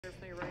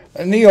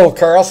Neil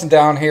Carlson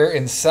down here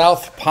in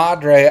South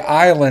Padre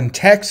Island,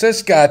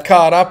 Texas, got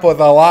caught up with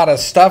a lot of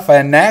stuff,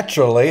 and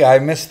naturally I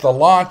missed the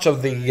launch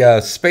of the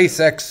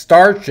SpaceX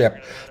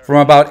Starship from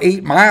about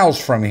 8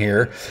 miles from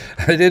here.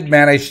 I did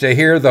manage to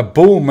hear the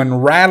boom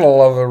and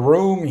rattle of the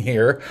room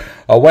here.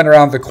 Went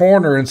around the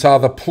corner and saw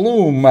the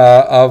plume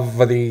of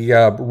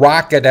the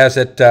rocket as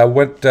it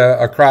went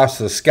across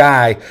the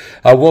sky.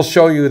 We'll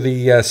show you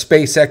the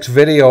SpaceX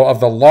video of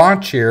the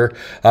launch here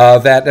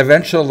that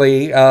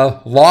eventually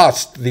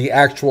lost the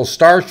actual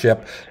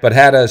Starship, but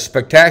had a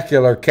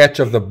spectacular catch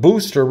of the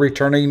booster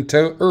returning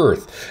to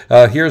Earth.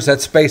 Here's that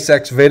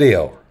SpaceX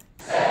video.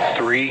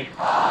 3,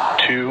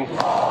 2,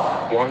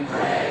 1.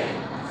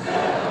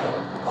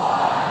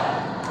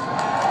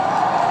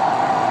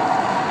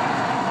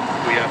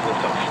 We have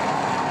liftoff.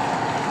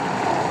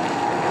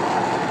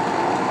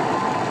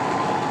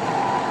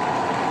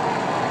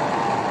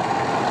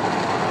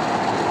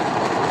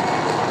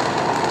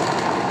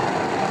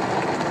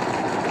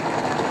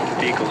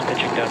 Vehicles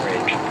pitching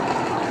downrange.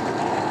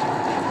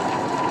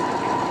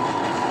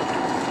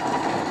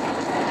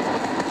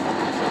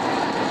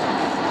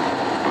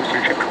 Booster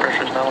chamber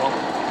pressure is nominal.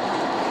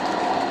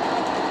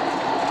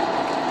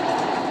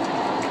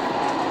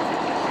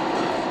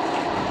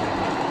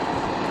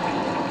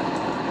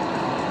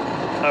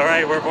 All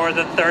right, we're more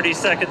than 30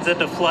 seconds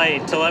into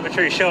flight.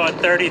 Telemetry showing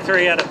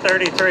 33 out of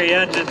 33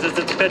 engines as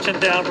it's pitching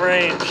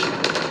downrange.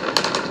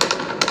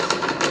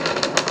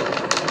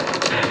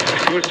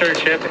 Booster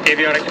chip,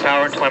 avionics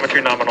power, and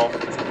telemetry nominal.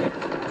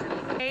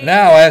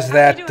 Now, as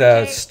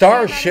that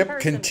Starship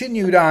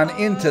continued on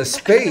into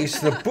space,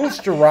 the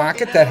booster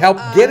rocket that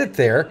helped get it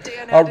there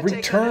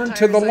returned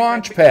to the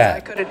launch pad. I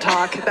couldn't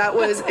talk. That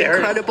was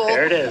incredible.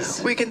 There it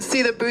is. We can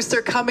see the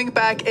booster coming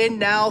back in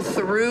now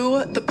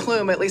through the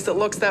plume. At least it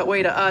looks that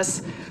way to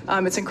us.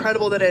 It's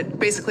incredible that it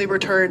basically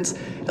returns.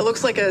 It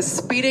looks like a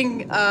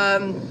speeding,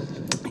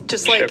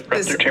 just like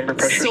this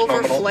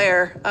silver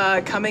flare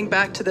coming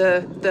back to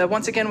the.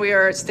 Once again, we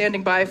are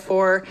standing by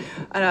for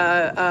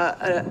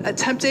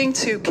attempting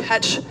to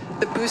catch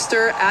the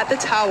booster at the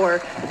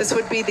tower. This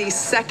would be the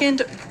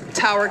second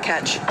tower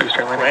catch.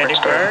 Landing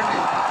burn.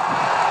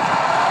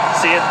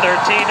 Seeing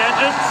 13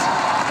 engines.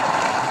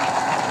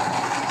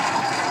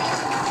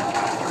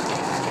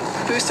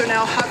 Booster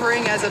now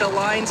hovering as it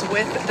aligns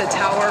with the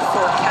tower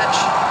for catch.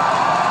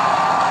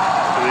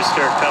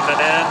 Booster coming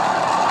in.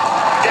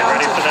 Get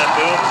ready for that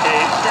boom,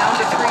 Kate. Down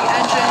to 3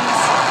 engines.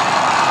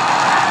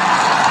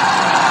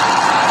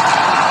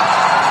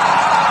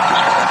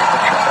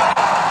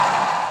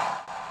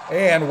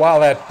 And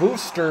while that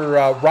booster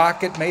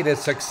rocket made a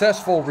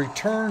successful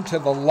return to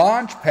the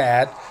launch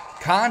pad,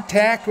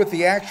 contact with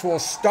the actual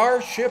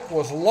Starship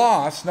was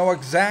lost. No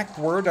exact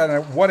word on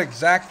what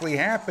exactly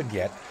happened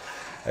yet.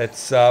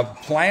 It's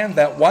planned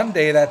that one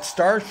day that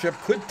Starship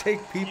could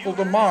take people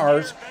to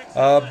Mars,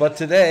 but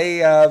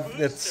today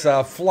its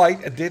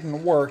flight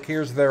didn't work.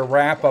 Here's their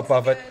wrap-up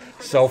of it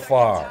so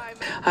far.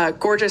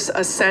 Gorgeous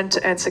ascent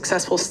and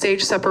successful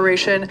stage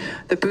separation.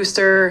 The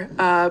booster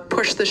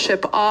pushed the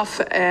ship off,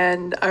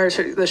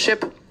 the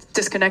ship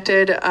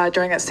disconnected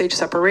during that stage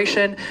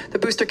separation. The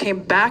booster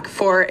came back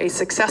for a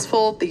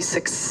successful, the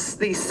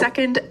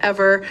second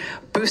ever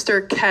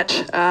booster catch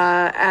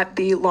at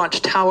the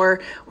launch tower,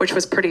 which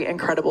was pretty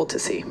incredible to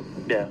see.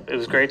 Yeah, it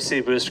was great to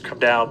see the booster come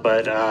down,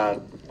 but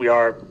we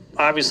are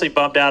obviously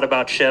bummed out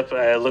about ship.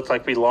 It looked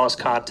like we lost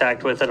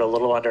contact with it a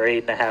little under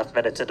 8.5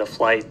 minutes into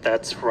flight.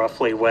 That's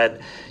roughly when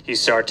you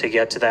start to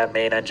get to that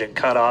main engine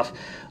cutoff.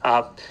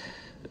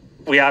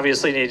 We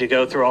obviously need to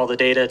go through all the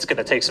data. It's going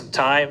to take some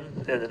time.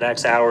 In the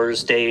next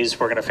hours, days,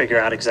 we're going to figure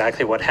out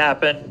exactly what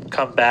happened,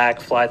 come back,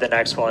 fly the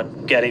next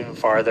one, get even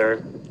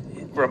farther.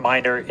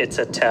 Reminder, it's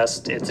a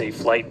test. It's a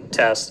flight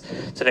test.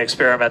 It's an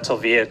experimental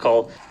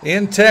vehicle.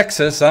 In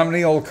Texas, I'm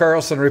Neil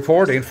Carlson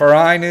reporting for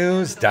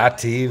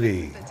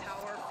iNewZ.TV.